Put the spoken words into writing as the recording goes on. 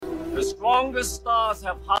The strongest stars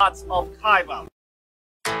have hearts of Kyber.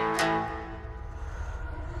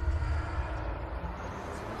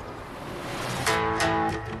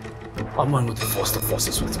 I'm one with the force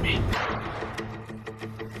is with me.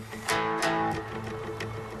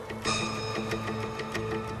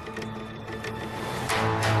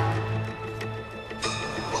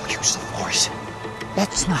 We'll use the force.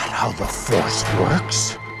 That's not how the force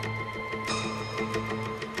works.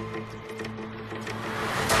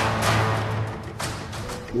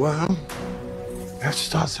 Well, let's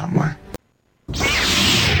start somewhere.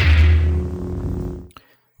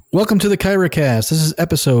 Welcome to the Kybercast. This is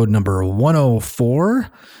episode number 104,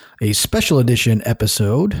 a special edition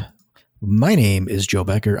episode. My name is Joe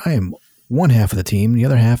Becker. I am one half of the team. The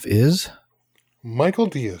other half is Michael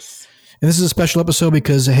Diaz. And this is a special episode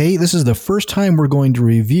because, hey, this is the first time we're going to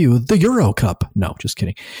review the Euro Cup. No, just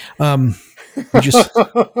kidding.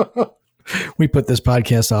 We put this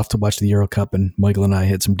podcast off to watch the Euro Cup, and Michael and I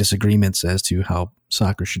had some disagreements as to how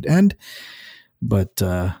soccer should end. But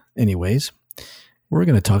anyways, we're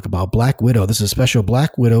going to talk about Black Widow. This is a special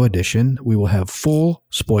Black Widow edition. We will have full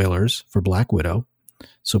spoilers for Black Widow.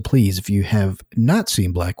 So please, if you have not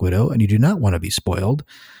seen Black Widow and you do not want to be spoiled,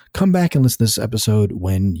 come back and listen to this episode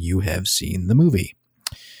when you have seen the movie.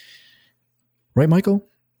 Right, Michael?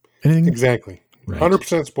 Anything? Exactly. Right.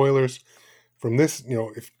 100% spoilers from this,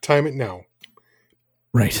 if time it now.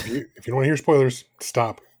 Right. If you don't want to hear spoilers,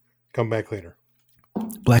 stop. Come back later.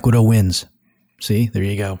 Black Widow wins. See, there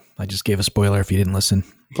you go. I just gave a spoiler if you didn't listen.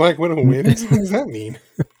 Black Widow wins? What does that mean?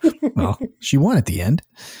 Well, she won at the end.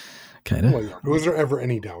 Kind of. Well, yeah. Was there ever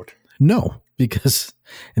any doubt? No,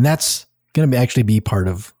 and that's going to actually be part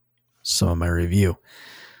of some of my review.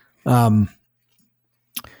 Michael,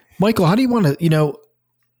 how do you want to,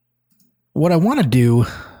 what I want to do,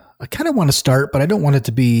 I kind of want to start, but I don't want it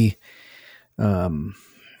to be, I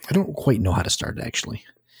don't quite know how to start actually.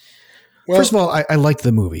 Well, first of all, I liked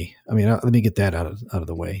the movie. I mean, let me get that out of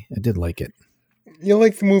the way. I did like it. You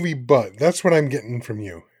like the movie, but that's what I'm getting from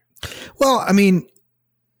you. Well, I mean,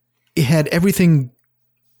 it had everything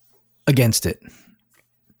against it.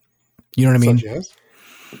 You know what I mean?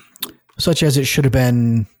 Such as it should have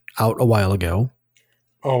been out a while ago.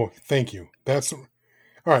 Oh, thank you. That's all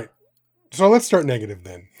right. So let's start negative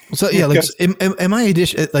then. So yeah, like, am I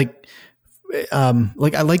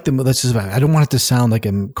I like the movie. This is I don't want it to sound like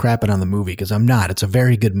I'm crapping on the movie because I'm not. It's a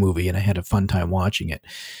very good movie, and I had a fun time watching it.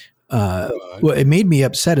 What it made me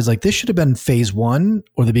upset is like this should have been phase 1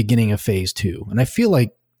 or the beginning of phase 2, and I feel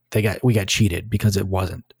like we got cheated because it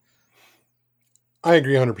wasn't. I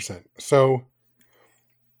agree 100%. So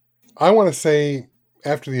I want to say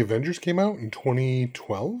after the Avengers came out in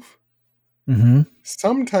 2012,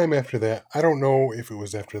 sometime after that, I don't know if it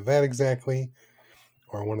was after that exactly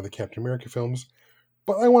or one of the Captain America films,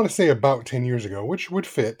 but I want to say about 10 years ago, which would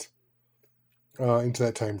fit into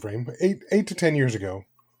that time frame, 8 to 10 years ago,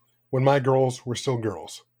 when my girls were still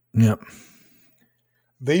girls. Yep.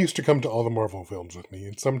 They used to come to all the Marvel films with me,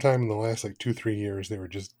 and sometime in the last 2-3 years, they were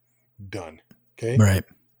just done. Okay? Right.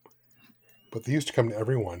 But they used to come to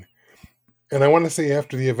every one. And I want to say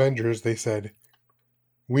after the Avengers, they said,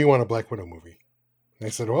 we want a Black Widow movie. And I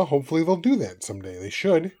said, well, hopefully they'll do that someday. They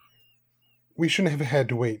should. We shouldn't have had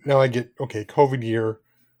to wait. Now I get, okay, COVID year,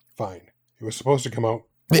 fine. It was supposed to come out.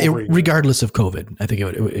 Regardless of COVID, I think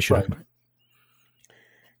it should have.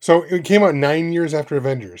 So it came out 9 years after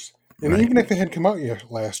Avengers. And even if it had come out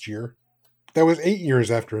last year, that was 8 years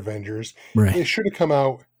after Avengers. Right. It should have come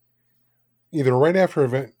out either right after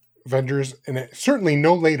Avengers and certainly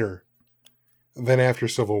no later than after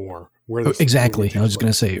Civil War. Exactly. I was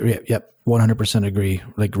going to say, yep, 100% agree.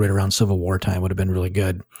 Like right around Civil War time would have been really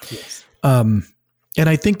good. Yes. And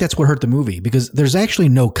I think that's what hurt the movie because there's actually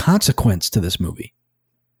no consequence to this movie.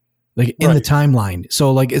 Like in the timeline.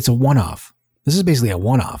 So like it's a one-off. This is basically a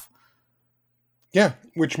one-off. Yeah,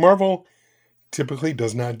 which Marvel typically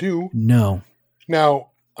does not do. No.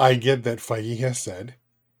 Now, I get that Feige has said,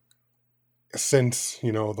 since,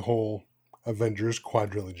 the whole Avengers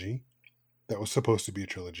quadrilogy, that was supposed to be a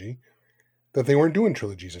trilogy, that they weren't doing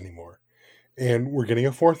trilogies anymore. And we're getting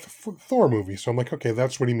a 4th Thor movie. So I'm like, okay,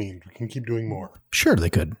 that's what he means. We can keep doing more. Sure, they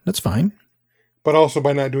could. That's fine. But also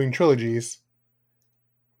by not doing trilogies,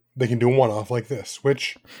 they can do a one-off like this,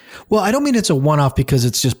 which... Well, I don't mean it's a one-off because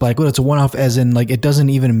it's just Black Widow. It's a one-off as in, like, it doesn't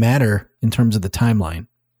even matter in terms of the timeline.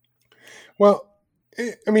 Well,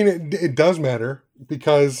 it does matter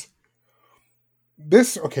because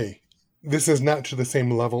this is not to the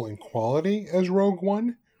same level in quality as Rogue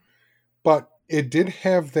One, but it did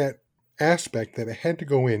have that aspect that it had to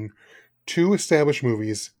go in to establish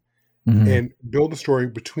movies and build a story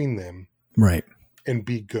between them. Right. and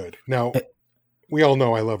be good. Now, we all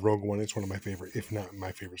know I love Rogue One. It's one of my favorite, if not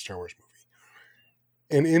my favorite Star Wars movie.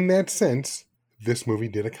 And in that sense, this movie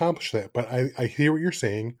did accomplish that. But I hear what you're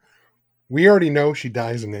saying. We already know she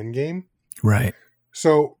dies in Endgame. Right.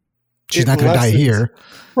 So she's not going to die here.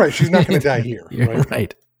 Right. She's not going to die here.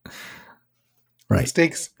 Right. The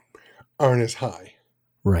stakes aren't as high.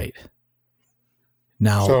 Right.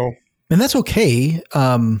 Now, and that's okay.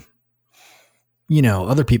 Other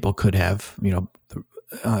people could have,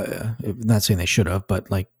 not saying they should have, but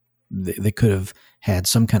like they could have had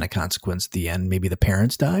some kind of consequence at the end. Maybe the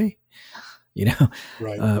parents die,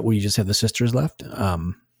 right. Where you just have the sisters left.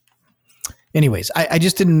 Anyways, I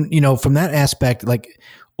just didn't, from that aspect, like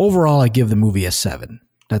overall, I give the movie a 7.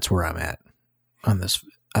 That's where I'm at on this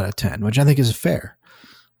out of 10, which I think is fair.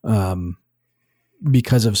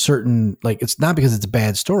 Because of certain, like, it's not because it's a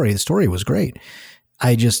bad story. The story was great.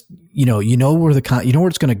 I just, where where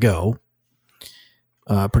it's going to go,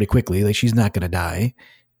 pretty quickly. Like, she's not going to die.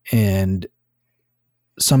 And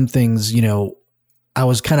some things, I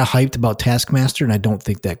was kind of hyped about Taskmaster, and I don't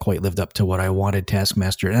think that quite lived up to what I wanted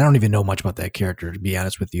Taskmaster. And I don't even know much about that character, to be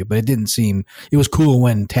honest with you, but it was cool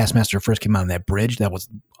when Taskmaster first came out on that bridge. That was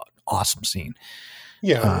an awesome scene.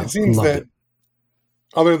 Yeah. It seems that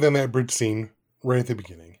other than that bridge scene right at the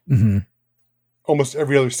beginning, mm-hmm. almost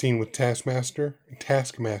every other scene with Taskmaster,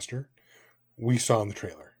 we saw in the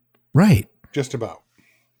trailer. Right. Just about.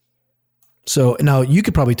 So now you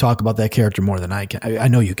could probably talk about that character more than I can. I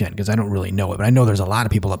know you can because I don't really know it, but I know there's a lot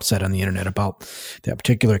of people upset on the internet about that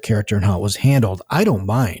particular character and how it was handled. I don't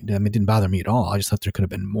mind. I mean, it didn't bother me at all. I just thought there could have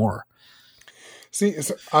been more. See,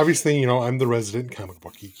 so obviously, I'm the resident comic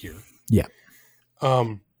book geek here. Yeah.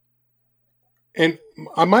 And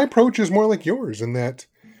my approach is more like yours in that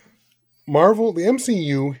Marvel, the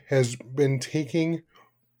MCU has been taking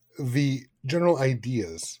the general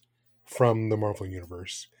ideas from the Marvel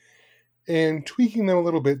universe and tweaking them a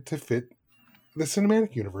little bit to fit the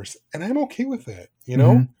cinematic universe. And I'm okay with that,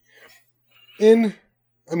 Mm-hmm.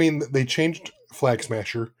 They changed Flag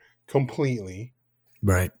Smasher completely.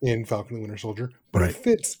 Right. In Falcon and the Winter Soldier, but It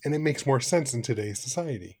fits and it makes more sense in today's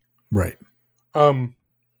society. Right.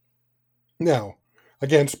 Now,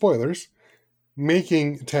 again, spoilers,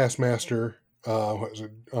 making Taskmaster, what was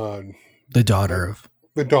it? The daughter,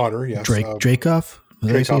 yes. Dracoff? Dracoff,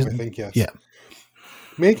 I think, yes. Yeah.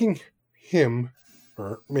 Making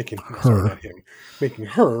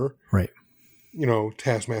her, right.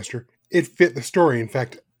 Taskmaster, it fit the story. In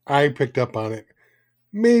fact, I picked up on it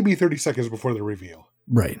maybe 30 seconds before the reveal.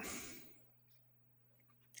 Right.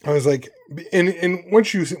 I was like, and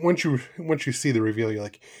once you see the reveal, you're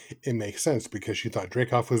like, it makes sense because she thought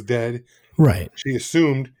Dracoff was dead. Right. She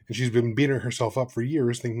assumed, and she's been beating herself up for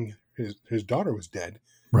years, thinking his daughter was dead.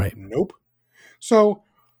 Right. Nope. So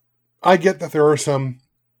I get that there are some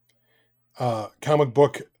comic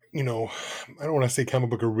book, I don't want to say comic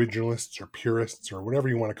book originalists or purists or whatever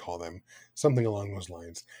you want to call them, something along those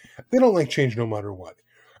lines. They don't like change no matter what.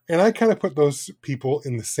 And I kind of put those people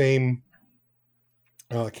in the same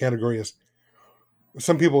category as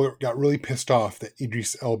some people got really pissed off that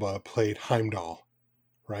Idris Elba played Heimdall,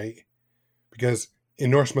 right? Because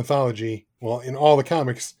in Norse mythology, in all the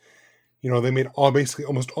comics, they made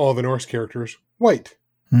almost all the Norse characters white,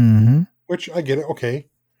 mm-hmm. which I get it, okay,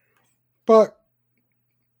 but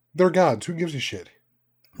they're gods. Who gives a shit?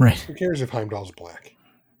 Right. Who cares if Heimdall's black?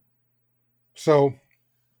 So,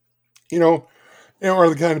 are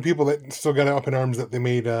the kind of people that still got up in arms that they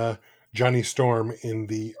made Johnny Storm in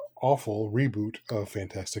the awful reboot of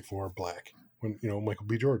Fantastic Four black when, Michael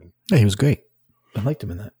B. Jordan. Yeah, he was great. I liked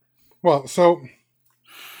him in that. Well, so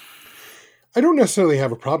I don't necessarily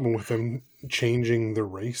have a problem with them changing the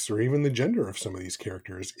race or even the gender of some of these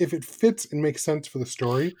characters. If it fits and makes sense for the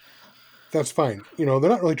story, that's fine. They're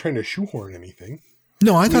not really trying to shoehorn anything.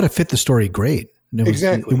 No, I thought it fit the story great.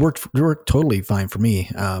 Exactly. It worked totally fine for me.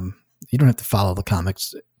 You don't have to follow the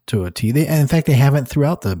comics to a T. And in fact, they haven't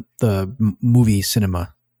throughout the movie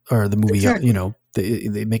cinema or the movie, exactly.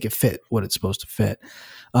 They make it fit what it's supposed to fit.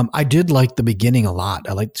 I did like the beginning a lot.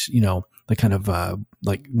 I liked, the kind of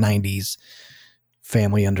like 90s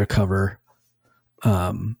family undercover.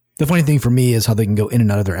 The funny thing for me is how they can go in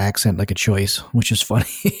and out of their accent like a choice, which is funny.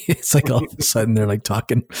 It's like all of a sudden they're like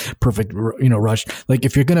talking perfect, rush. Like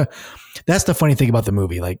if you're that's the funny thing about the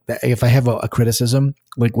movie. Like if I have a criticism,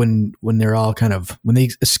 like when they're all when they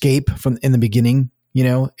escape from in the beginning,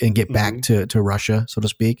 and get back to Russia, so to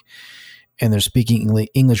speak, and they're speaking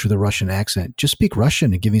English with a Russian accent, just speak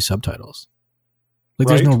Russian and give me subtitles. Like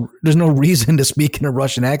right. there's no reason to speak in a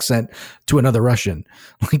Russian accent to another Russian.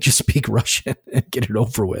 Like just speak Russian and get it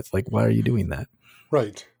over with. Like, why are you doing that?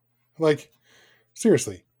 Right. Like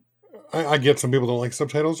seriously, I get some people don't like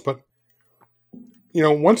subtitles, but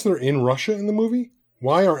once they're in Russia in the movie,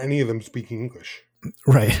 why are any of them speaking English?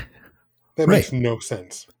 Right. That makes no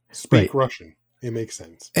sense. Speak Russian. It makes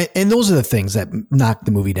sense. And those are the things that knock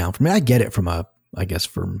the movie down for me. I get it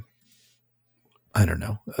I don't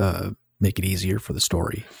know, make it easier for the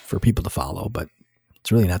story for people to follow, but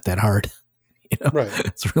it's really not that hard. Right.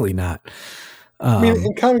 It's really not. I mean,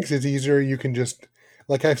 in comics, it's easier. You can just,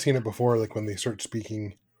 like I've seen it before, like when they start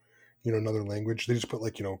speaking, another language, they just put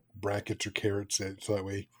brackets or carets so that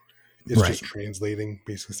way it's just translating,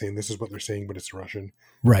 basically saying this is what they're saying, but it's Russian.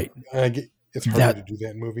 Right. I get it's harder to do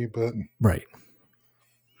that in movie, but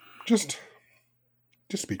just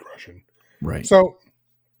speak Russian. Right. So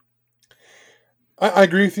I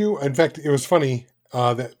agree with you. In fact, it was funny,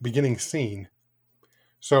 that beginning scene.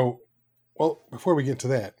 So, well, before we get to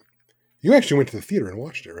that, you actually went to the theater and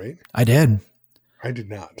watched it, right? I did. I did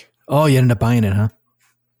not. Oh, you ended up buying it, huh?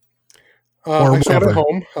 I saw it at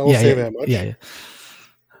home. I will say that much. Yeah.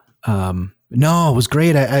 No, it was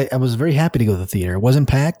great. I was very happy to go to the theater. It wasn't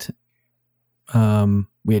packed.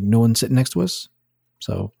 We had no one sitting next to us.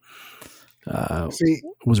 So it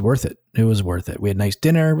was worth it. It was worth it. We had a nice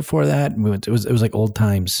dinner before that. And it was like old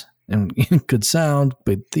times and good sound,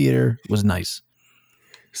 but theater was nice.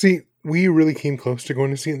 See, we really came close to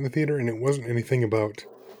going to see it in the theater, and it wasn't anything about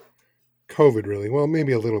COVID, really. Well,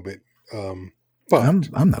 maybe a little bit. But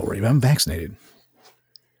I'm not worried. I'm vaccinated.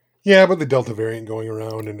 Yeah, but the Delta variant going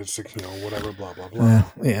around, and it's whatever, blah blah blah.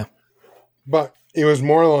 Yeah. But it was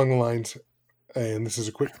more along the lines, and this is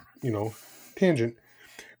a quick, tangent.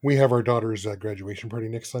 We have our daughter's graduation party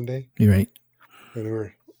next Sunday. You're right. And there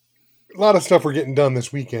were a lot of stuff we're getting done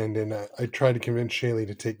this weekend, and I tried to convince Shaylee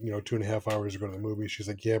to take 2.5 hours to go to the movie. She's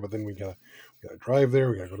like, yeah, but then we gotta drive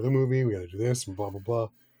there, we gotta go to the movie, we gotta do this and blah blah blah.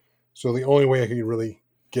 So the only way I could really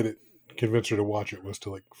convince her to watch it was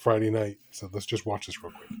to Friday night. So let's just watch this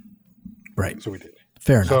real quick. Right. So we did.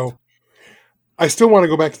 Fair enough. So I still want to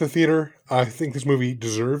go back to the theater. I think this movie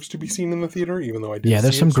deserves to be seen in the theater, even though I did. Yeah,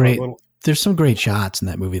 there's some great shots in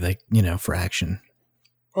that movie, for action.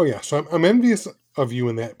 Oh yeah, so I'm envious of you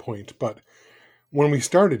in that point. But when we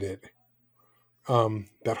started it,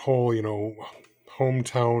 that whole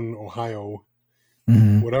hometown Ohio,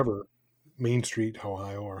 whatever, Main Street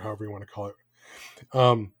Ohio, or however you want to call it.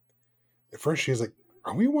 At first she was like,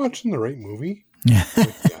 "Are we watching the right movie?" Like,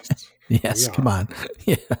 yes. Yes. Come on.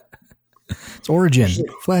 Yeah. It's origin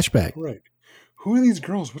flashback. Right. Who are these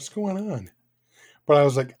girls? What's going on? But I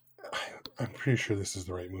was like, I'm pretty sure this is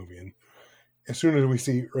the right movie. And as soon as we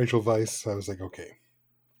see Rachel Weisz, I was like, okay.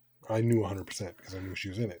 I knew 100% because I knew she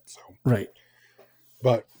was in it. So right.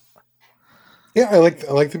 But yeah, I like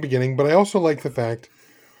the beginning, but I also like the fact.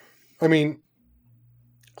 I mean,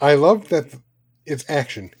 I love that it's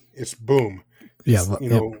action. It's boom. It's,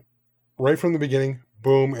 right from the beginning,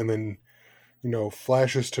 boom, and then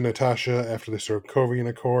flashes to Natasha after the Sokovian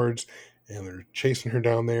Accords, and they're chasing her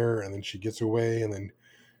down there, and then she gets away, and then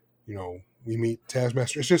we meet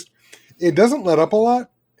Taskmaster. It's just, it doesn't let up a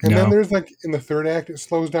lot, and then there's in the third act it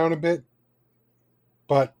slows down a bit,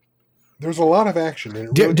 but there's a lot of action.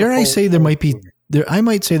 And dare I say there might be I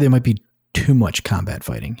might say there might be too much combat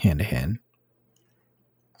fighting hand to hand.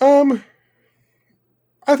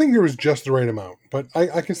 I think there was just the right amount, but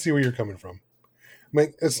I can see where you're coming from. I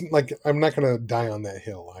mean, it's like, I'm not going to die on that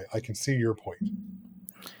hill. I can see your point.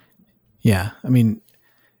 Yeah. I mean,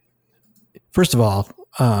 first of all,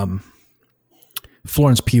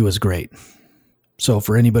 Florence Pugh is great. So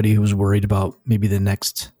for anybody who's worried about maybe the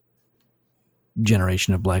next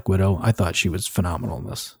generation of Black Widow, I thought she was phenomenal in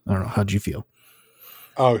this. I don't know. How'd you feel?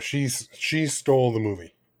 Oh, she stole the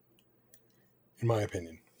movie, in my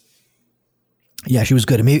opinion. Yeah, she was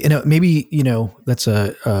good. Maybe that's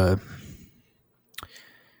a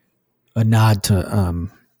nod to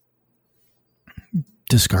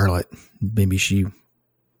Scarlett. Maybe she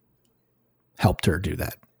helped her do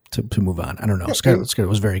that to move on. I don't know. Yeah, Scarlett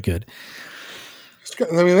was very good.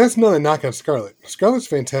 I mean, that's not a knock on Scarlett. Scarlett's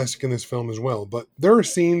fantastic in this film as well. But there are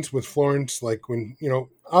scenes with Florence, like when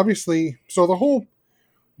obviously. So the whole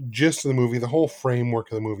gist of the movie, the whole framework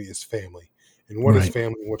of the movie is family. And what is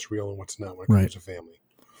family, what's real, and what's not when it comes to family.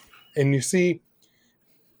 And you see,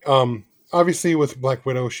 obviously with Black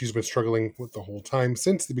Widow, she's been struggling with the whole time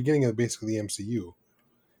since the beginning of basically the MCU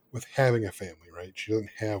with having a family, right? She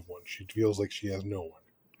doesn't have one. She feels like she has no one.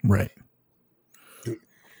 Right.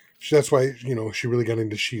 That's why, she really got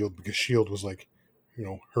into S.H.I.E.L.D. because S.H.I.E.L.D. was like,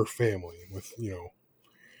 her family with,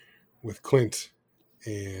 with Clint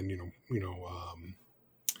and,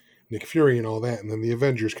 Nick Fury and all that, and then the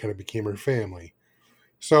Avengers kind of became her family.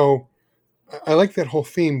 So I like that whole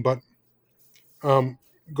theme, but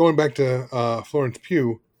Going back to Florence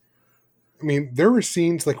Pugh, I mean, there were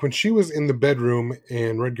scenes like when she was in the bedroom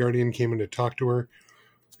and Red Guardian came in to talk to her,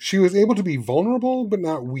 she was able to be vulnerable but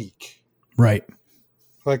not weak. Right.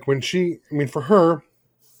 Like when for her,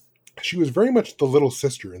 she was very much the little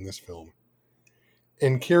sister in this film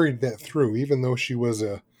and carried that through, even though she was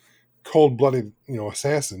a cold-blooded,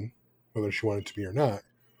 assassin, whether she wanted to be or not.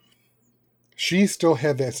 She still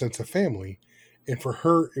had that sense of family, and for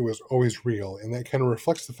her, it was always real, and that kind of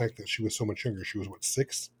reflects the fact that she was so much younger. She was,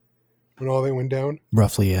 6 when all that went down?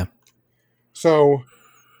 Roughly, yeah. So,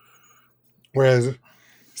 whereas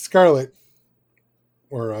Scarlett,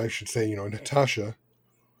 or I should say, Natasha,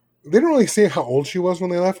 they don't really say how old she was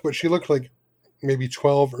when they left, but she looked like maybe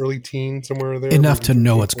 12, early teen, somewhere there. Enough to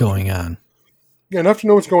know what's going on. Yeah, enough to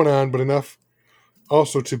know what's going on, but enough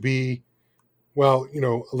also to be, a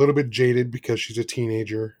little bit jaded because she's a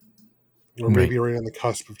teenager, or maybe right on the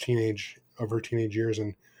cusp of her teenage years.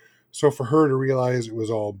 And so for her to realize it was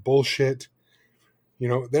all bullshit,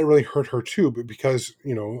 that really hurt her too, but because,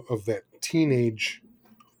 of that teenage,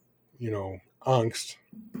 angst,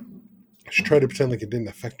 she tried to pretend like it didn't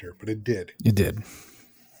affect her, but it did. It did.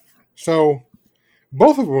 So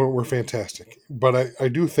both of them were fantastic, but I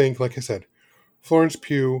do think, like I said, Florence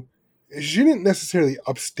Pugh, she didn't necessarily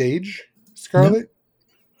upstage Scarlett. No.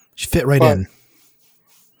 She fit right in.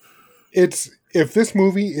 If this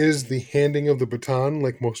movie is the handing of the baton,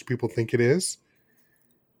 like most people think it is,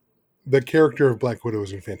 the character of Black Widow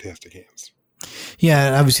is in fantastic hands.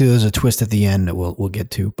 Yeah, obviously there's a twist at the end that we'll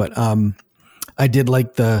get to, but I did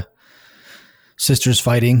like the sisters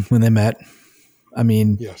fighting when they met. I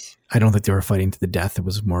mean, yes. I don't think they were fighting to the death. It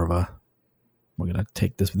was more of a, we're going to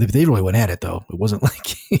take this. They really went at it, though. It wasn't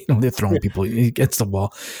like, they're throwing people against the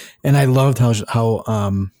wall. And I loved how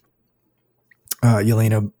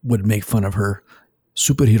Yelena would make fun of her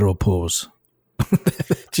superhero pose.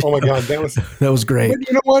 Oh, my God. That was great. But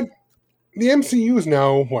you know what? The MCU is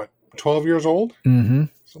now, 12 years old? Mm-hmm.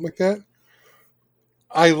 Something like that.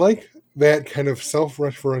 I like that kind of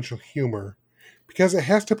self-referential humor because it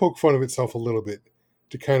has to poke fun of itself a little bit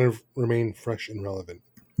to kind of remain fresh and relevant.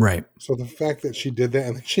 Right. So the fact that she did that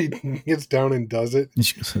and then she gets down and does it.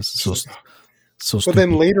 So but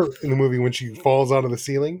then later in the movie when she falls out of the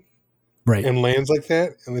ceiling right, and lands like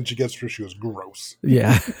that and then she gets through, she was gross.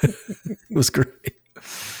 Yeah. It was great.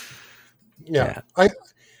 Yeah.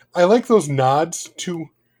 I like those nods to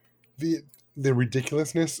the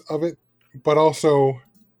ridiculousness of it, but also,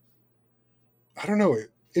 I don't know,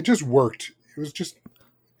 it just worked. It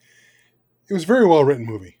was a very well written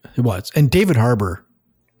movie. It was. And David Harbour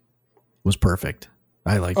was perfect.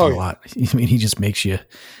 I liked him a lot. I mean, he just makes you,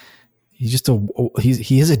 he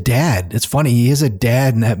is a dad. It's funny. He is a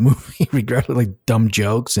dad in that movie, regardless like dumb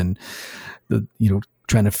jokes and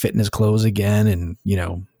trying to fit in his clothes again. And,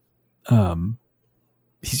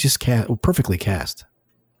 he's just perfectly cast.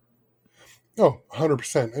 Oh,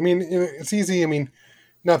 100%. I mean, it's easy. I mean,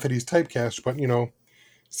 not that he's typecast, but,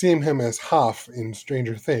 seeing him as Hoff in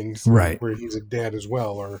Stranger Things, right, where he's a dad as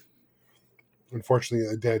well, or unfortunately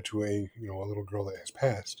a dad to a little girl that has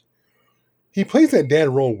passed. He plays that dad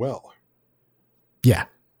role well. Yeah.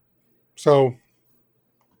 So,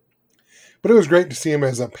 but it was great to see him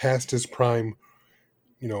as a past his prime,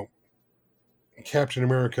 Captain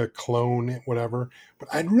America clone, whatever. But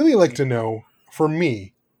I'd really like to know, for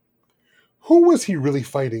me, who was he really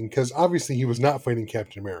fighting? Because obviously he was not fighting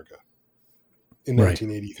Captain America in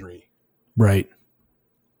 1983. Right.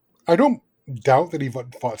 I don't doubt that he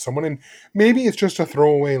fought someone, and maybe it's just a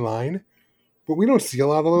throwaway line, but we don't see a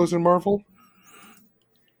lot of those in Marvel.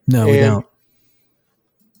 No, we don't.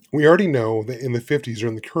 We already know that in the 50s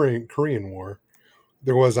during the Korean War,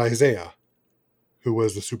 there was Isaiah, who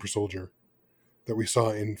was the super soldier that we saw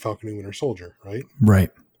in Falcon and Winter Soldier, right? Right.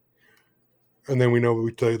 And then we know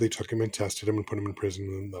they took him and tested him and put him in prison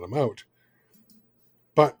and let him out.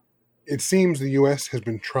 But it seems the U.S. has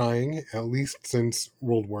been trying, at least since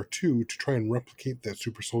World War II, to try and replicate that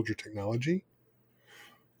super soldier technology.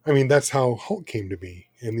 I mean, that's how Hulk came to be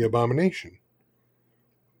in The Abomination.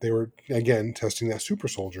 They were, again, testing that super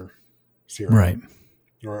soldier serum. Right.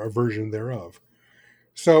 Or a version thereof.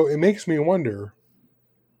 So it makes me wonder,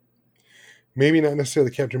 maybe not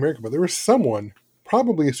necessarily Captain America, but there was someone,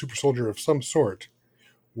 probably a super soldier of some sort,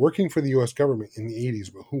 working for the U.S. government in the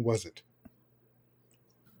 80s, but who was it?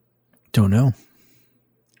 Don't know.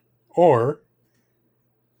 Or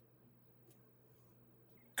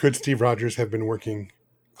could Steve Rogers have been working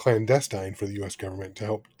clandestine for the U.S. government to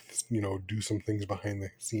help, do some things behind the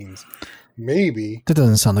scenes? Maybe. That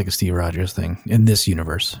doesn't sound like a Steve Rogers thing in this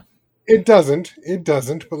universe. It doesn't. It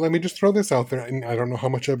doesn't. But let me just throw this out there. And I don't know how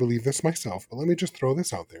much I believe this myself, but let me just throw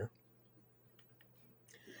this out there.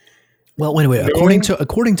 Well, anyway, Knowing,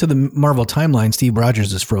 according to the Marvel timeline, Steve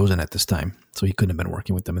Rogers is frozen at this time, so he couldn't have been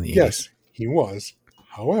working with them in the 80s. yes, he was.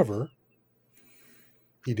 However,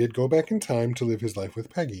 he did go back in time to live his life with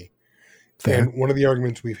Peggy. Fair. And one of the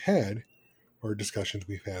arguments we've had, or discussions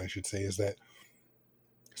we've had, I should say, is that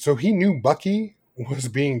so he knew Bucky was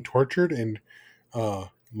being tortured and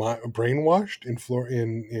brainwashed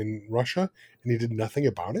in Russia, and he did nothing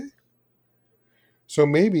about it. So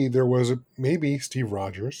maybe maybe Steve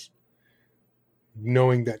Rogers,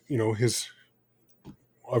 knowing that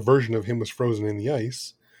a version of him was frozen in the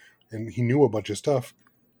ice, and he knew a bunch of stuff.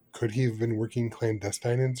 Could he have been working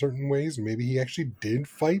clandestine in certain ways? Maybe he actually did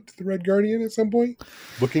fight the Red Guardian at some point,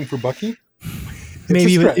 looking for Bucky.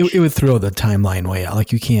 Maybe it would throw the timeline way out.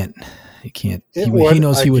 Like you can't. He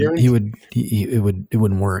knows it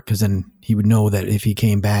wouldn't work, because then he would know that if he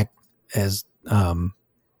came back as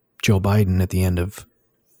Joe Biden at the end of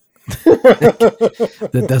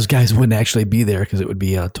that, those guys wouldn't actually be there, because it would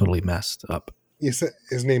be totally messed up.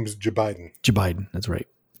 His name is Joe Biden. Joe Biden, that's right.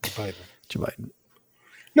 Joe Biden.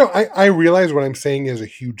 No, I realize what I'm saying is a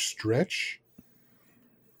huge stretch,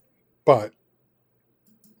 but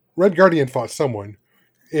Red Guardian fought someone.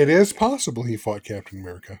 It is possible he fought Captain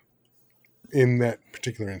America in that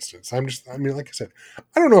particular instance. Like I said,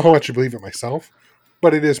 I don't know how much I believe it myself,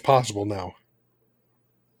 but it is possible now.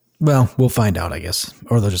 Well, we'll find out, I guess,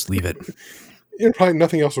 or they'll just leave it. Probably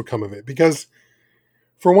nothing else will come of it, because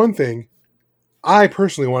for one thing, I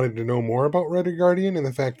personally wanted to know more about Red Guardian and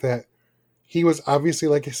the fact that he was obviously,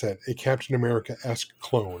 like I said, a Captain America-esque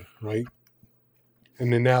clone, right?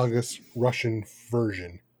 An analogous Russian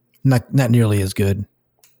version. Not nearly as good.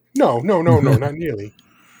 No, not nearly.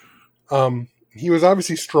 He was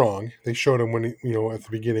obviously strong. They showed him when at the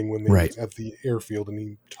beginning when they was at the airfield and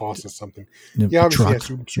he tosses something. He obviously has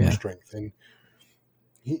super strength, and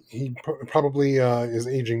he probably is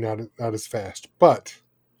aging not as fast. But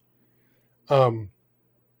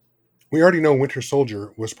we already know Winter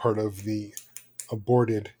Soldier was part of the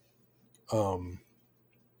aborted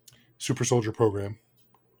Super Soldier program,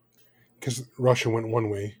 because Russia went one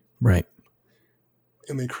way. Right.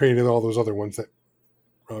 And they created all those other ones that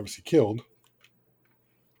were obviously killed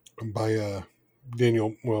by Baron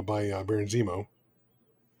Zemo.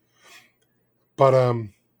 But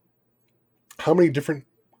how many different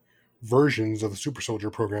versions of the Super Soldier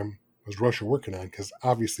program was Russia working on? Because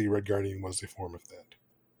obviously Red Guardian was a form of that.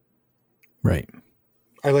 Right.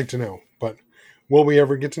 I'd like to know, but will we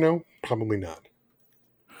ever get to know? Probably not.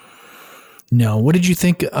 No. What did you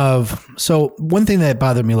think of? So one thing that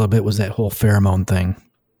bothered me a little bit was that whole pheromone thing.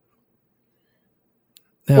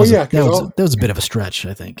 That was a bit of a stretch,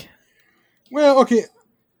 I think. Well, okay,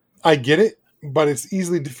 I get it, but it's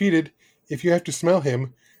easily defeated. If you have to smell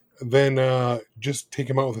him, then just take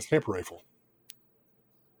him out with a sniper rifle.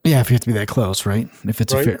 Yeah, if you have to be that close, right? If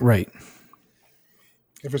it's right.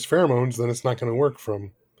 If it's pheromones, then it's not going to work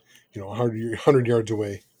from 100 yards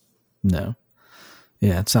away. No.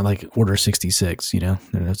 Yeah, it's not like Order 66,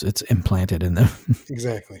 it's implanted in them.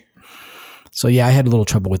 Exactly. So yeah, I had a little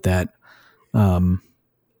trouble with that. And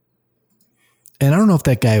I don't know if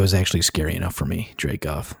that guy was actually scary enough for me,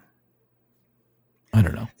 Dreykov. I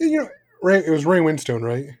don't know. It was Ray Winstone,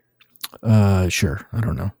 right? Sure. I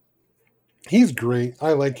don't know. He's great.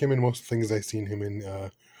 I like him in most things I've seen him in.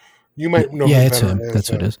 You might know him better. Yeah, it's him. That's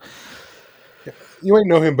what it is. You might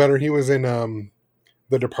know him better. He was in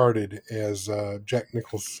The Departed as Jack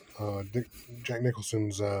Nicholson's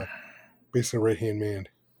basically right-hand man.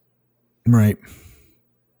 Right.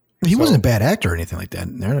 He wasn't a bad actor or anything like that.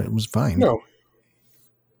 It was fine. No.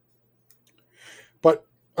 But,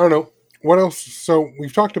 I don't know. What else? So,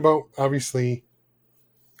 we've talked about, obviously,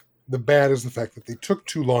 the bad is the fact that they took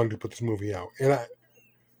too long to put this movie out. And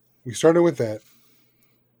we started with that.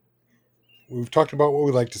 We've talked about what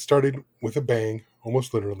we liked. It started with a bang,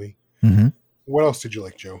 almost literally. Mm-hmm. What else did you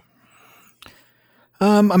like, Joe?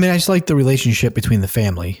 I just like the relationship between the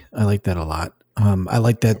family. I like that a lot. I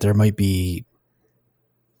like that there might be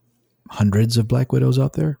hundreds of Black Widows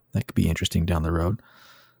out there. That could be interesting down the road.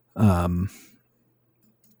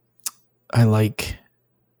 I like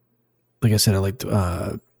I said, I liked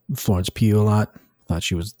Florence Pugh a lot. Thought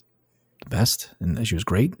she was the best and she was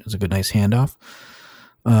great. It was a good, nice handoff.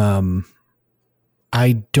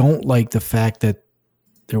 I don't like the fact that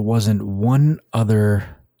there wasn't one other.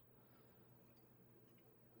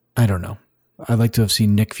 I don't know. I'd like to have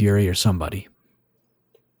seen Nick Fury or somebody.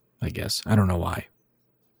 I guess. I don't know why.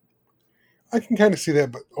 I can kind of see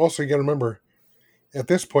that, but also you got to remember, at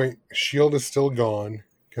this point, S.H.I.E.L.D. is still gone.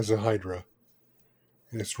 because of Hydra.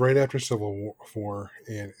 And it's right after Civil War.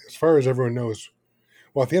 And as far as everyone knows,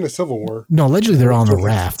 well, at the end of Civil War... No, allegedly they're on the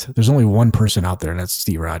raft. There's only one person out there, and that's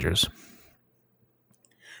Steve Rogers.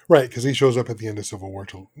 Right, because he shows up at the end of Civil War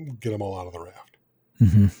to get them all out of the raft.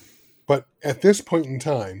 Mm-hmm. But at this point in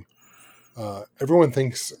time, everyone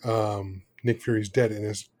thinks Nick Fury's dead. And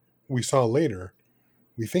as we saw later,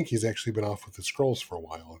 we think he's actually been off with the Skrulls for a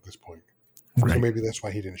while at this point. Right. So maybe that's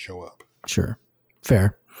why he didn't show up. Sure.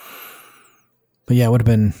 Fair. But yeah, it would have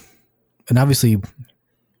been... And obviously,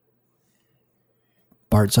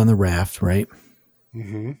 Bart's on the raft, right?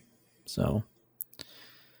 Mm-hmm. So,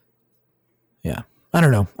 yeah. I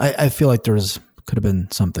don't know. I feel like could have been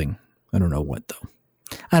something. I don't know what, though.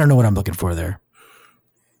 I don't know what I'm looking for there.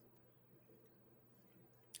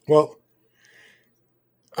 Well,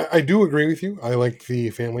 I do agree with you. I like the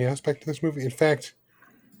family aspect of this movie. In fact,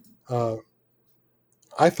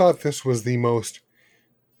 I thought this was the most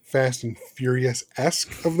Fast and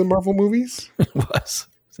Furious-esque of the Marvel movies. It was.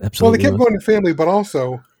 Absolutely. Well, they kept going to family, but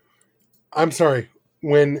also, I'm sorry,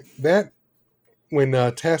 when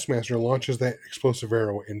Taskmaster launches that explosive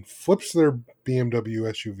arrow and flips their BMW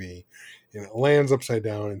SUV, and it lands upside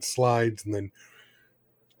down and slides, and then,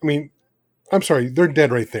 I mean, I'm sorry, they're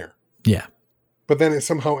dead right there. Yeah. But then it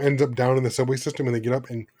somehow ends up down in the subway system, and they get up,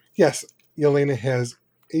 and yes, Yelena has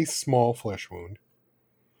a small flesh wound.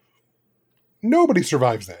 Nobody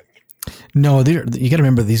survives that. No, you got to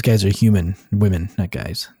remember these guys are human women, not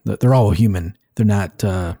guys. They're all human. They're not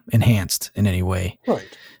enhanced in any way. Right.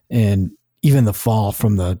 And even the fall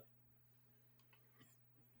from the,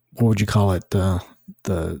 what would you call it? That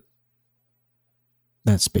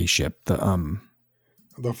spaceship, the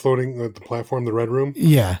floating, the platform, the Red Room.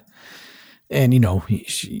 Yeah. And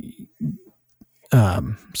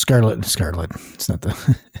Scarlet, it's not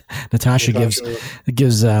the Natasha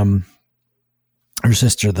gives her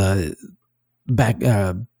sister the back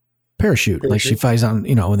parachute. Like she flies on,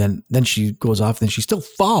 and then she goes off, then she still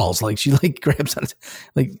falls. Like she grabs out,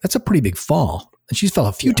 that's a pretty big fall. And she's fell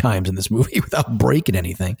a few times in this movie without breaking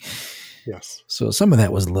anything. Yes. So some of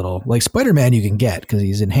that was a little like Spider-Man you can get because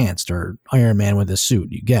he's enhanced, or Iron Man with his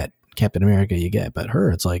suit you get, Captain America you get, but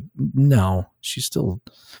her, it's like, no, she's still,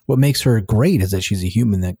 what makes her great is that she's a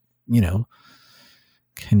human that,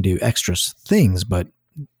 can do extra things, but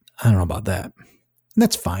I don't know about that. And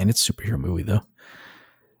that's fine. It's a superhero movie though.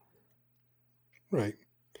 Right.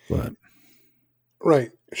 But.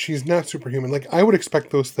 Right. She's not superhuman. Like I would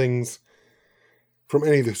expect those things from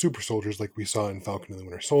any of the super soldiers like we saw in Falcon and the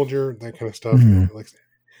Winter Soldier, that kind of stuff. Mm-hmm.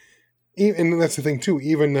 And that's the thing too,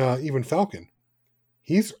 even Falcon,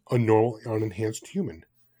 he's a normal, unenhanced human.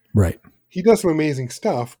 Right. He does some amazing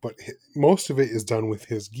stuff, but most of it is done with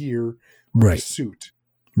his gear, right, his suit.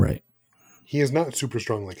 Right. He is not super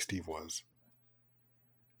strong like Steve was.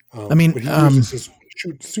 But he uses his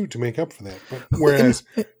suit to make up for that. But whereas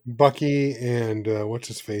Bucky and what's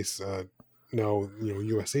his face, now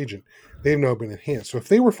U.S. agent, they've now been enhanced. So if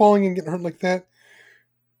they were falling and getting hurt like that,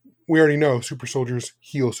 we already know super soldiers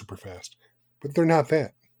heal super fast, but they're not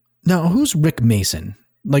that. Now, who's Rick Mason?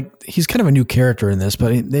 Like he's kind of a new character in this,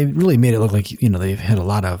 but they really made it look like they've had a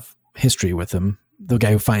lot of history with him. The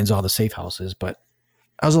guy who finds all the safe houses, but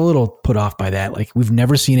I was a little put off by that. Like we've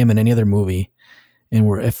never seen him in any other movie, and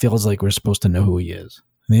it feels like we're supposed to know who he is.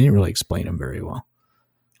 And they didn't really explain him very well.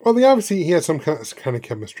 Well, obviously he had some kind of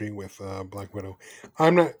chemistry with Black Widow.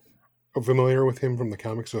 I'm not familiar with him from the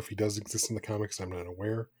comics, so if he does exist in the comics, I'm not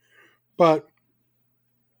aware. But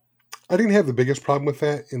I didn't have the biggest problem with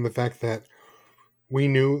that in the fact that we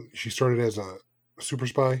knew she started as a super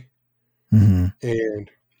spy, mm-hmm. and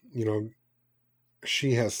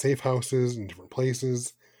she has safe houses in different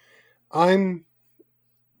places. It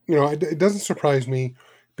doesn't surprise me,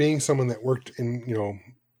 being someone that worked in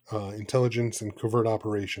intelligence and covert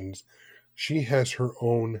operations. She has her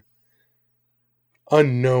own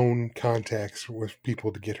unknown contacts with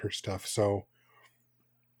people to get her stuff. So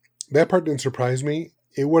that part didn't surprise me.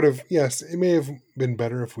 It would have, yes, it may have been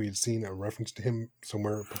better if we had seen a reference to him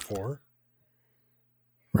somewhere before.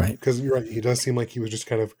 Right. Because you're right, he does seem like he was just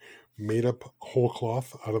kind of made up whole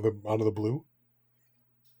cloth out of the blue.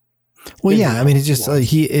 Well, yeah, I mean, it's just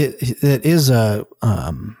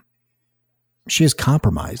she is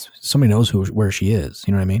compromised. Somebody knows where she is.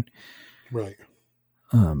 You know what I mean? Right.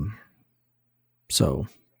 So,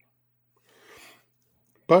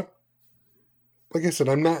 but like I said,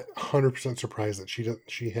 I'm not 100% surprised that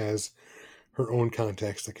she has her own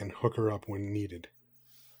contacts that can hook her up when needed,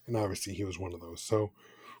 and obviously he was one of those. So,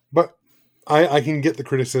 but I can get the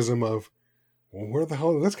criticism of, well, where the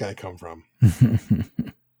hell did this guy come from?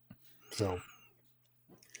 So,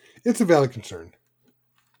 it's a valid concern.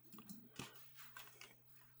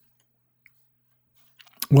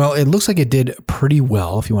 Well, it looks like it did pretty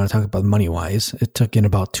well. If you want to talk about money wise, it took in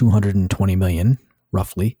about 220 million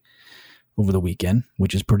roughly over the weekend,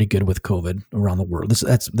 which is pretty good with COVID around the world.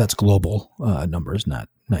 That's global numbers, not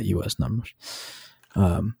U.S. numbers.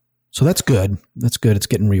 So that's good. That's good. It's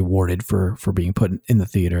getting rewarded for being put in the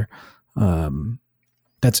theater.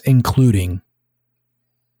 That's including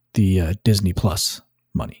the Disney Plus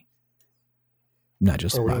money, not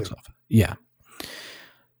just the box office. Yeah.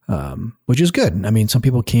 Which is good. I mean, some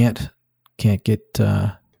people can't get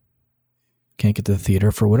to the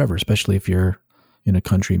theater for whatever, especially if you're in a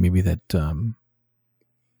country maybe that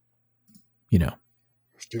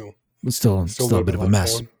it's still a bit of a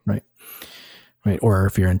mess, right? Right. Or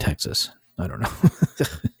if you're in Texas, I don't know.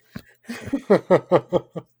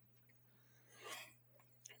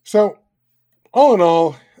 So, all in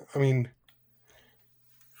all, I mean,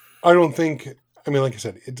 like I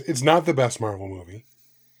said, it's not the best Marvel movie,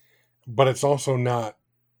 but it's also not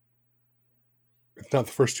the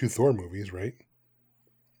first two Thor movies, right?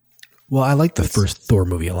 Well, I like the first Thor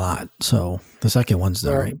movie a lot, so the second one's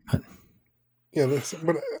all right. But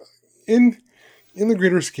in the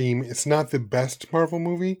greater scheme, it's not the best Marvel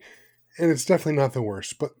movie, and it's definitely not the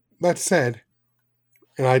worst. But that said,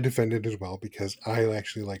 and I defend it as well because I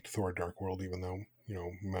actually liked Thor: Dark World, even though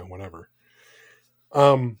whatever.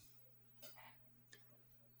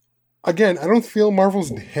 Again, I don't feel Marvel's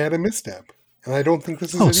had a misstep, and I don't think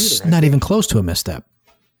this is it either. It's not even close to a misstep.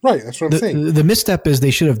 Right, that's what I'm saying. The misstep is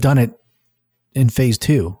they should have done it in phase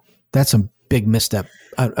 2. That's a big misstep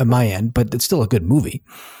at my end, but it's still a good movie.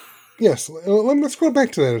 Yes, let's go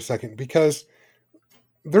back to that in a second, because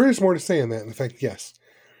there is more to say on that. In fact, yes.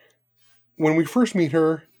 When we first meet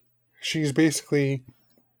her, she's basically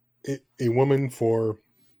a woman for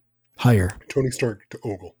hire Tony Stark to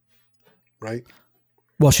ogle, right?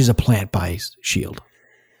 Well, she's a plant by S.H.I.E.L.D.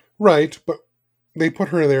 Right, but they put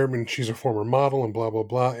her there, and she's a former model and blah, blah,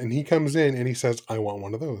 blah. And he comes in and he says, I want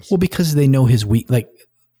one of those. Well, because they know his because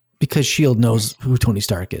S.H.I.E.L.D. knows who Tony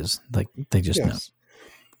Stark is. Like, they just know.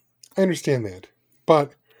 I understand that.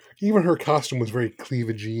 But even her costume was very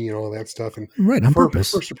cleavagey and all that stuff. And right, on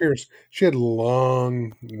purpose. Her first appearance, she had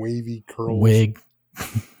long, wavy curls. Wig.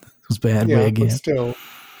 It was bad wig, but still.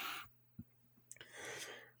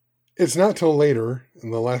 It's not till later, in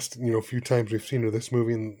the last few times we've seen her this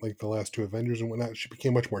movie, in like the last two Avengers and whatnot, she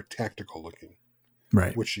became much more tactical looking,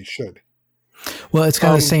 right? Which she should. Well, it's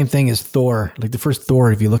kind of the same thing as Thor. Like the first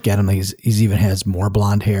Thor, if you look at him, like he's even has more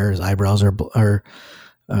blonde hair. His eyebrows are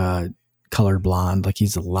colored blonde. Like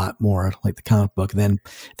he's a lot more like the comic book. Then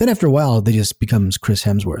after a while, they just becomes Chris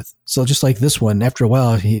Hemsworth. So just like this one, after a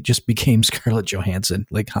while, he just became Scarlett Johansson.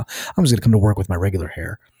 Like I'm just going to come to work with my regular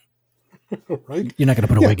hair. Right? You're not going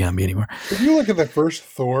to put a wig on me anymore. If you look at the first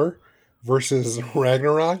Thor versus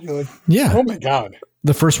Ragnarok, you're like, yeah, oh my God.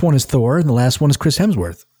 The first one is Thor and the last one is Chris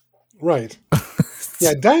Hemsworth. Right.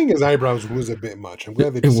 Yeah, dyeing his eyebrows was a bit much. I'm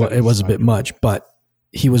glad they it was a bit much, but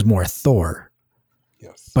he was more Thor.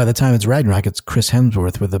 Yes. By the time it's Ragnarok, it's Chris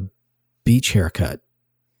Hemsworth with a beach haircut.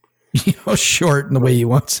 Short in the way he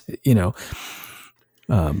wants it,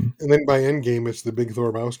 And then by Endgame, it's the big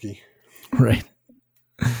Thorbowski. Right.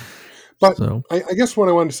 But I guess what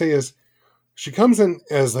I wanted to say is she comes in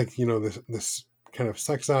as like, this kind of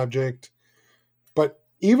sex object. But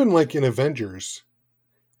even like in Avengers,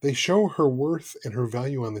 they show her worth and her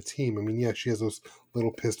value on the team. I mean, yeah, she has those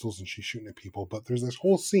little pistols and she's shooting at people. But there's this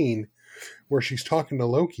whole scene where she's talking to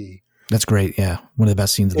Loki. That's great. Yeah. One of the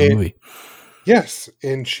best scenes of the movie. Yes.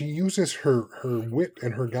 And she uses her wit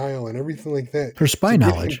and her guile and everything like that. Her spy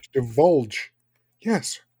knowledge. To divulge.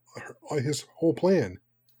 Yes. His whole plan.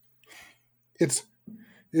 It's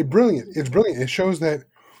brilliant. It's brilliant. It shows that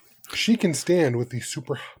she can stand with these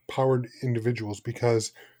super powered individuals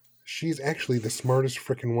because she's actually the smartest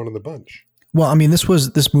freaking one of the bunch. Well, I mean,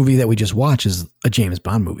 this movie that we just watched is a James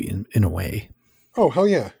Bond movie in a way. Oh, hell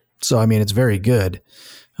yeah. So, I mean, it's very good.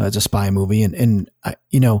 It's a spy movie. And all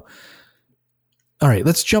right,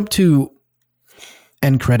 let's jump to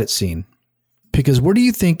end credit scene. Because where do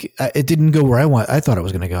you think it didn't go where I thought it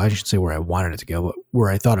was going to go? I should say where I wanted it to go, but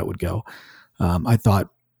where I thought it would go. I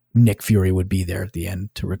thought Nick Fury would be there at the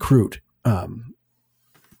end to recruit,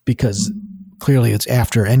 because clearly it's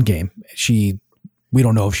after Endgame. We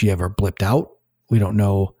don't know if she ever blipped out. We don't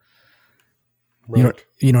know. Right.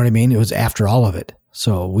 You know what I mean? It was after all of it.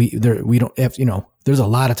 So we don't have, there's a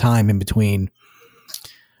lot of time in between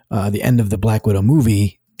the end of the Black Widow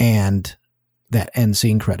movie and that end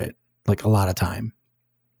scene credit. Like a lot of time.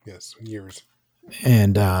 Yes, years.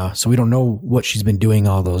 And so we don't know what she's been doing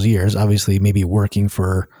all those years. Obviously, maybe working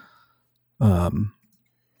for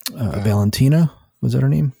Valentina. Was that her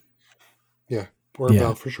name? Yeah. Or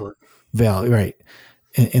Val for short. Val, right.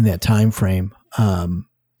 In that time frame. I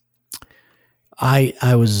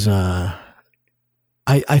was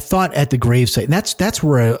I thought at the gravesite, and that's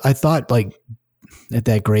where I thought, like, at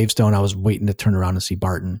that gravestone, I was waiting to turn around and see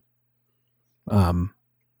Barton.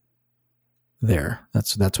 There.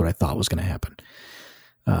 That's what I thought was going to happen.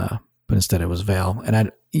 But instead it was Val.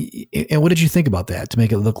 And what did you think about that, to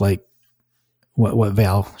make it look like what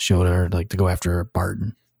Val showed her, like, to go after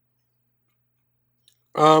Barton?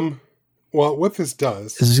 Well, what this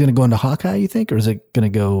does... Is this going to go into Hawkeye, you think? Or is it going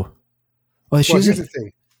to go... Well, here's the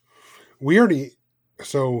thing. We already...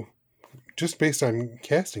 So, just based on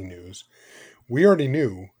casting news, we already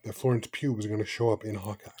knew that Florence Pugh was going to show up in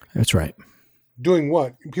Hawkeye. That's right. Doing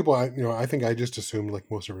what? People, I think I just assumed, like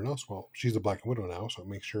most everyone else, well, she's the Black Widow now, so it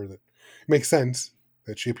makes sense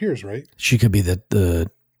that she appears, right? She could be the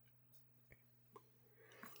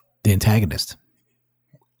antagonist.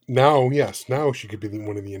 Now, yes, now she could be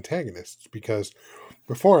one of the antagonists, because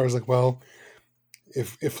before I was like, well,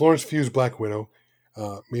 if Florence Pugh's Black Widow,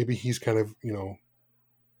 maybe he's kind of,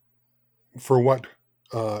 for what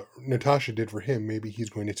Natasha did for him, maybe he's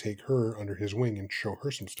going to take her under his wing and show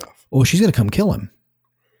her some stuff. Oh, she's going to come kill him.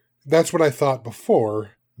 That's what I thought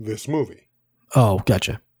before this movie. Oh,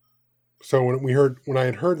 gotcha. So when I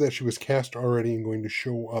had heard that she was cast already and going to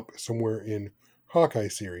show up somewhere in Hawkeye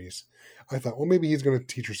series, I thought, well, maybe he's going to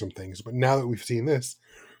teach her some things. But now that we've seen this,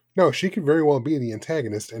 no, she could very well be the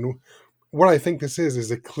antagonist. And what I think this is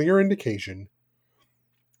a clear indication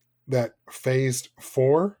that Phase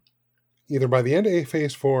 4, either by the end of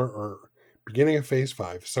Phase 4 or beginning of Phase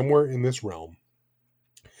 5, somewhere in this realm,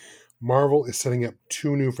 Marvel is setting up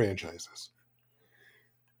 2 new franchises.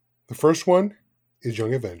 The first one is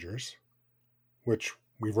Young Avengers, which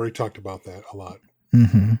we've already talked about that a lot.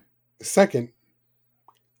 Mm-hmm. The second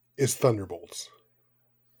is Thunderbolts.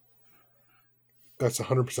 That's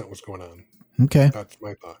 100% what's going on. Okay. That's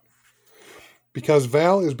my thought. Because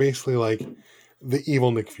Val is basically like the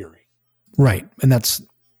evil Nick Fury. Right.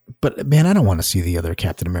 But man, I don't want to see the other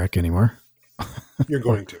Captain America anymore. You're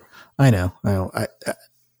going to. I know.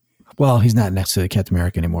 Well, he's not next to Captain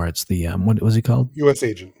America anymore. It's the, what was he called? U.S.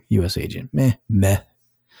 Agent. U.S. Agent. Meh.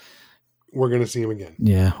 We're going to see him again.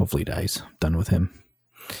 Yeah, hopefully he dies. Done with him.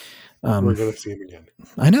 We're going to see him again.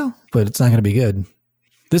 I know, but it's not going to be good.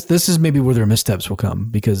 This is maybe where their missteps will come,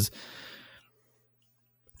 because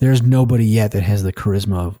there's nobody yet that has the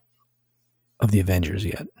charisma of the Avengers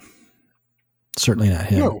yet. Certainly not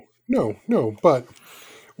him. No. But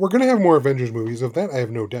we're going to have more Avengers movies. Of that, I have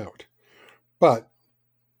no doubt. But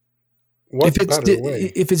what's better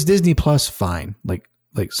way? If it's Disney Plus, fine. Like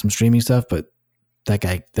some streaming stuff, but that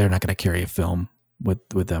guy, they're not going to carry a film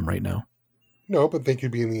with them right now. No, but they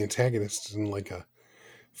could be in the antagonists in like a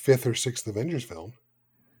 5th or 6th Avengers film.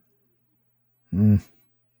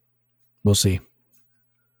 We'll see.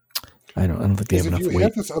 I don't think they have enough weight. You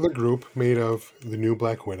have this other group made of the new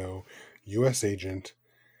Black Widow, U.S. Agent,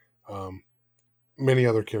 many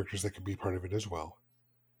other characters that could be part of it as well.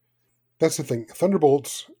 That's the thing.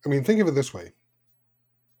 Thunderbolts, I mean, think of it this way.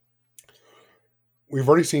 We've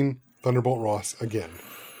already seen Thunderbolt Ross again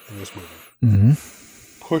in this movie.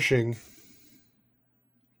 Mm-hmm. Pushing,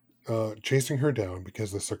 chasing her down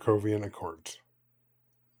because of the Sokovian Accords.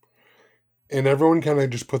 And everyone kind of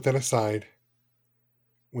just put that aside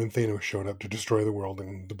when Thanos showed up to destroy the world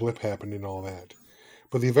and the blip happened and all that.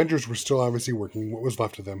 But the Avengers were still obviously working, what was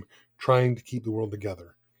left of them, trying to keep the world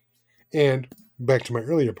together. And back to my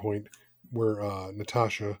earlier point, where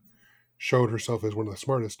Natasha showed herself as one of the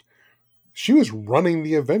smartest, she was running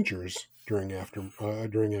the Avengers during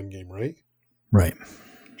Endgame, right? Right.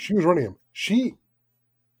 She was running them. She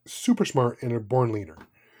super smart and a born leader.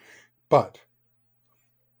 But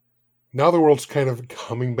now the world's kind of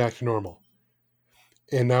coming back to normal.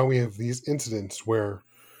 And now we have these incidents where,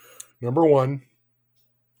 number one,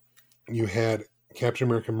 you had Captain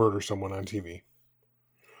America murder someone on TV.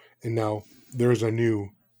 And now there's a new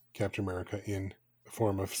Captain America in the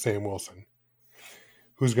form of Sam Wilson,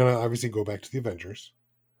 who's going to obviously go back to the Avengers.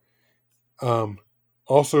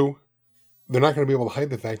 Also, they're not going to be able to hide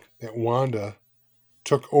the fact that Wanda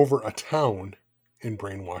took over a town and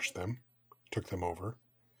brainwashed them, took them over.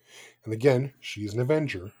 And again, she's an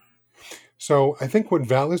Avenger. So I think what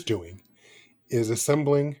Val is doing is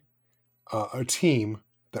assembling a team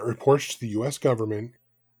that reports to the U.S. government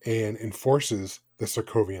and enforces the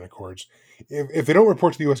Sokovian Accords. If they don't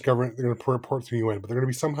report to the U.S. government, they're going to report to the UN, but they're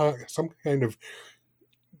going to be some kind of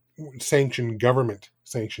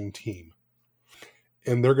government-sanctioned team.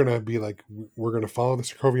 And they're going to be like, we're going to follow the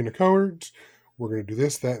Sokovian Accords, we're going to do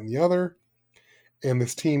this, that, and the other. And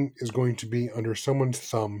this team is going to be under someone's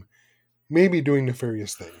thumb, maybe doing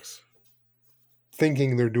nefarious things,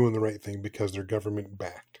 thinking they're doing the right thing because they're government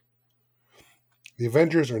backed. The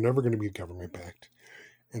Avengers are never going to be government backed,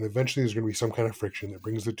 and eventually there's going to be some kind of friction that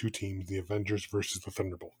brings the two teams, the Avengers versus the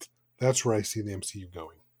Thunderbolts. That's where I see the MCU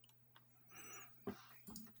going.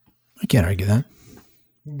 I can't argue that.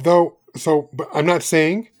 But I'm not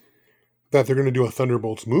saying that they're going to do a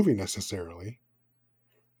Thunderbolts movie necessarily,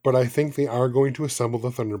 but I think they are going to assemble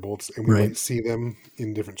the Thunderbolts, and we might see them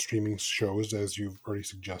in different streaming shows, as you've already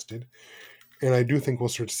suggested. And I do think we'll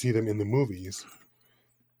start to see them in the movies.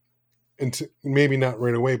 And maybe not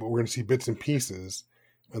right away, but we're going to see bits and pieces,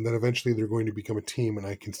 and then eventually they're going to become a team, and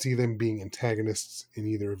I can see them being antagonists in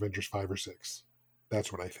either Avengers 5 or 6.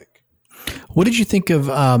 That's what I think. What did you think of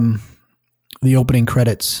the opening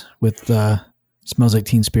credits with Smells Like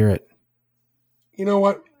Teen Spirit? You know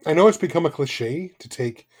what? I know it's become a cliche to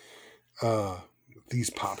take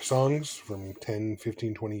these pop songs from 10,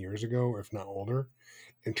 15, 20 years ago, if not older,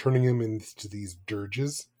 and turning them into these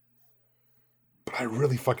dirges. But I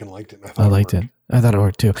really fucking liked it. I liked it. I thought it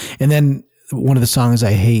worked too. And then one of the songs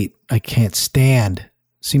I can't stand,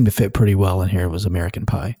 seemed to fit pretty well in here, was American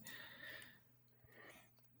Pie.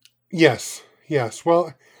 Yes.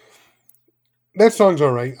 Well, that song's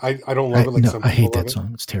all right. I don't love it like some people. I hate that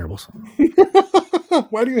song. It's a terrible song.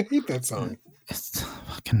 Why do you hate that song? It's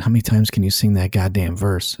fucking, how many times can you sing that goddamn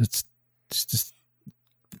verse? It's just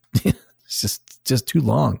it's just too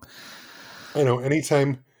long. I know.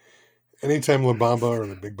 Anytime La Bamba or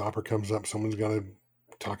the Big Bopper comes up, someone's got to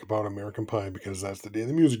talk about American Pie because that's the day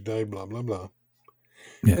the music died, blah, blah, blah.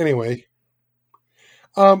 Yeah. Anyway,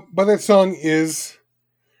 but that song is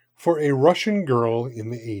for a Russian girl in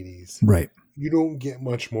the 80s. Right. You don't get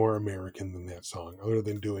much more American than that song, other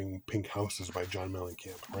than doing Pink Houses by John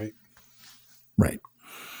Mellencamp, right? Right.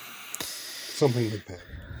 Something like that.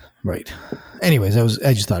 Right. Anyways,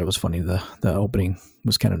 I just thought it was funny. The opening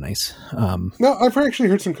was kind of nice. No, I've actually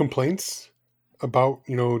heard some complaints about,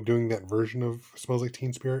 doing that version of Smells Like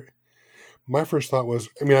Teen Spirit. My first thought was,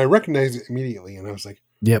 I recognized it immediately, and I was like,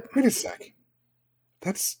 "Yep, wait a sec,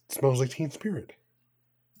 that Smells Like Teen Spirit."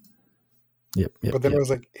 Yep. But then I was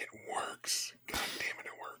like, it works. God damn it,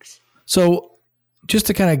 it works. So, just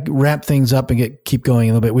to kind of wrap things up and keep going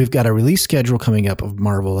a little bit, we've got a release schedule coming up of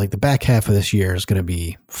Marvel. Like the back half of this year is going to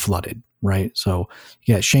be flooded, right? So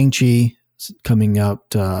you got Shang-Chi coming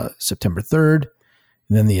out September 3rd,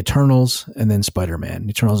 and then the Eternals, and then Spider-Man.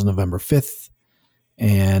 Eternals November 5th,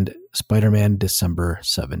 and Spider-Man December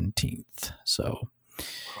 17th. So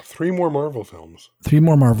 3 more Marvel films. 3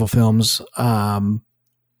 more Marvel films.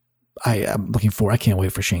 I'm looking for. I can't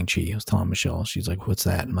wait for Shang-Chi. I was telling Michelle, she's like, "What's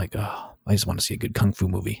that?" I'm like, "Oh, I just want to see a good kung fu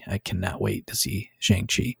movie. I cannot wait to see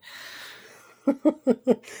Shang-Chi."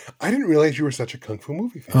 I didn't realize you were such a kung fu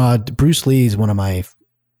movie fan. Bruce Lee is one of my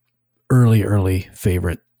early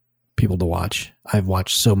favorite people to watch. I've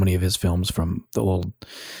watched so many of his films, from the old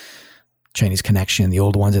Chinese Connection, the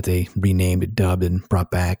old ones that they renamed, dubbed, and brought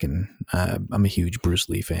back, and I'm a huge Bruce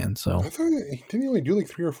Lee fan. So I thought didn't he only do like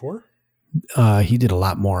 3 or 4? He did a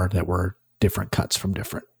lot more that were different cuts from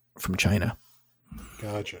China.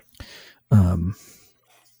 Gotcha.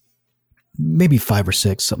 Maybe 5 or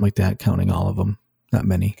 6, something like that, counting all of them. Not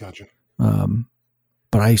many. Gotcha.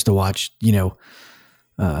 But I used to watch, the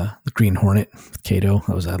Green Hornet with Kato.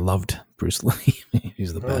 I loved Bruce Lee.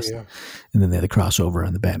 He's the best. Yeah. And then they had the crossover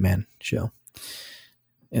on the Batman show.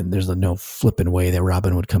 And there's no flipping way that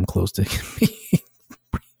Robin would come close to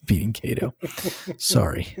beating Kato.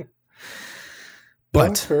 Sorry.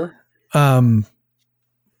 But fair. A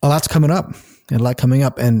lot's coming up. A lot coming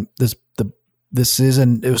up, and this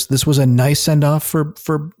was a nice send off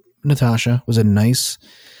for Natasha. It was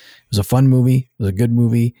a fun movie. It was a good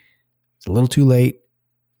movie. It's a little too late,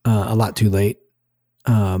 a lot too late.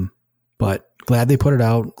 But glad they put it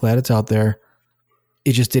out. Glad it's out there.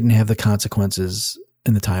 It just didn't have the consequences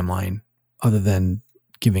in the timeline, other than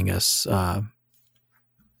giving us,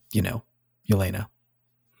 Yelena.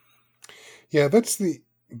 Yeah, that's the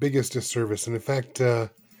biggest disservice. And in fact,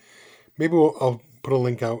 maybe I'll put a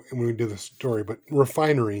link out when we do the story, but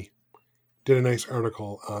Refinery did a nice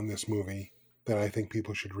article on this movie that I think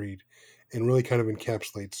people should read, and really kind of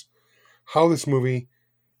encapsulates how this movie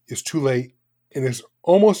is too late and is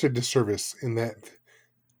almost a disservice, in that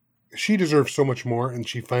she deserves so much more, and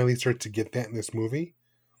she finally starts to get that in this movie.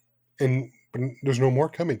 But there's no more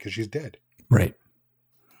coming because she's dead. Right.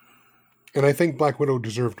 And I think Black Widow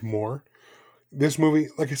deserved more. This movie,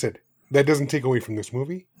 like I said, that doesn't take away from this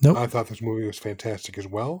movie. Nope. I thought this movie was fantastic as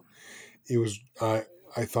well. It was, I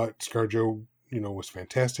thought ScarJo, was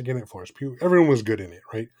fantastic in it. Florence Pugh, everyone was good in it,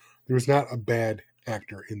 right? There was not a bad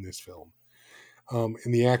actor in this film.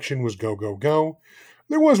 And the action was go, go, go.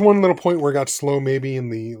 There was one little point where it got slow, maybe in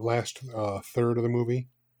the last third of the movie.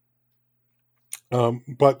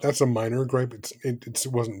 But that's a minor gripe. It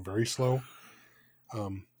wasn't very slow.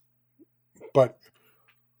 But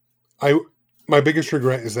my biggest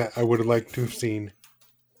regret is that I would have liked to have seen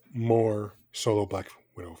more solo Black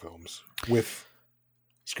Widow films with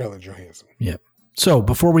Scarlett Johansson. Yeah. So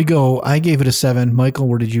before we go, I gave it a 7. Michael,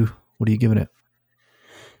 what are you giving it?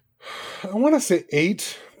 I want to say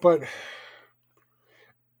 8, but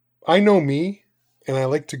I know me, and I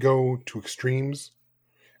like to go to extremes.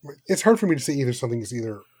 It's hard for me to say either something is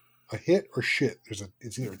either a hit or shit.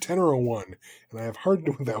 It's either a 10 or a 1, and I have hard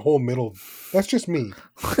to do that whole middle. That's just me.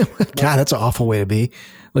 God, that's an awful way to be.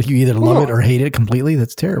 Like you either love it or hate it completely.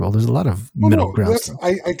 That's terrible. There's a lot of middle ground.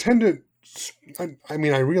 I tend to. I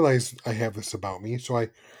mean, I realize I have this about me, so I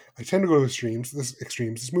tend to go to extremes.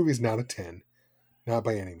 This movie is not a 10, not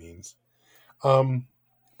by any means.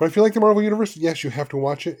 But if you like the Marvel Universe, yes, you have to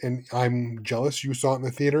watch it. And I'm jealous you saw it in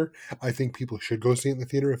the theater. I think people should go see it in the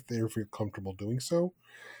theater if they feel comfortable doing so.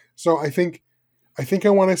 So I think I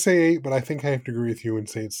want to say 8, but I think I have to agree with you and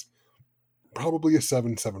say it's probably a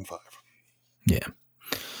 7.75. Yeah.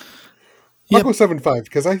 I'll go 7.5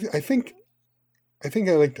 because I think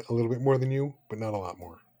I liked it a little bit more than you, but not a lot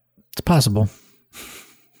more. It's possible.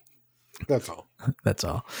 That's all. That's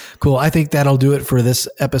all. Cool. I think that'll do it for this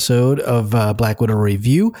episode of Black Widow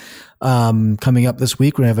Review. Coming up this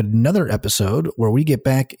week, we're going to have another episode where we get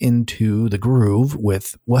back into the groove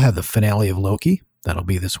we'll have the finale of Loki. That'll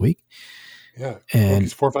be this week. Yeah. And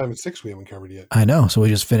Loki's 4, 5, and 6 we haven't covered yet. I know. So we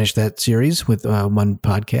just finished that series with one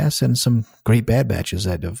podcast and some great Bad Batches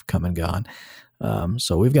that have come and gone.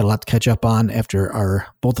 So we've got a lot to catch up on after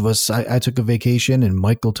both of us. I took a vacation and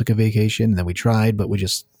Michael took a vacation, and then we tried, but we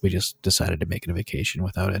just decided to make it a vacation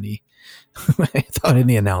without any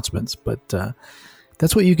announcements. But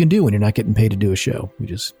that's what you can do when you're not getting paid to do a show.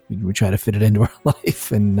 We try to fit it into our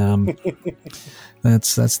life, and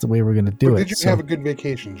that's the way we're going to do it. Did you have a good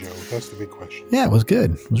vacation, Joe? That's the big question. Yeah, it was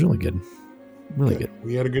good. It was really good. Really good.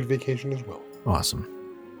 We had a good vacation as well. Awesome.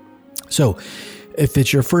 So if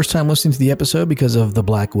it's your first time listening to the episode because of the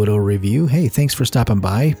Black Widow review, hey, thanks for stopping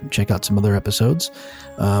by. Check out some other episodes.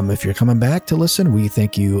 If you're coming back to listen, we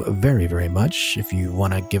thank you very, very much. If you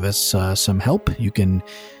want to give us some help, you can,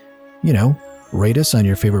 rate us on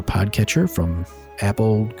your favorite podcatcher from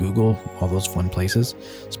Apple, Google, all those fun places,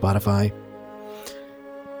 Spotify.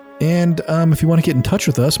 And if you want to get in touch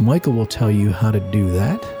with us, Michael will tell you how to do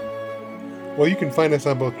that. Well, you can find us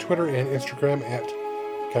on both Twitter and Instagram at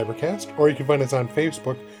Kybercast, or you can find us on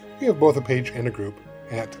Facebook. We have both a page and a group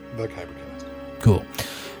at the Kybercast. Cool.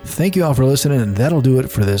 Thank you all for listening, and that'll do it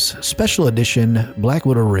for this special edition Black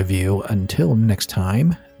Widow review. Until next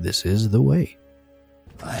time, this is the way.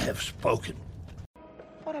 I have spoken.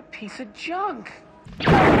 What a piece of junk.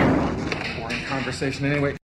 Boring conversation anyway.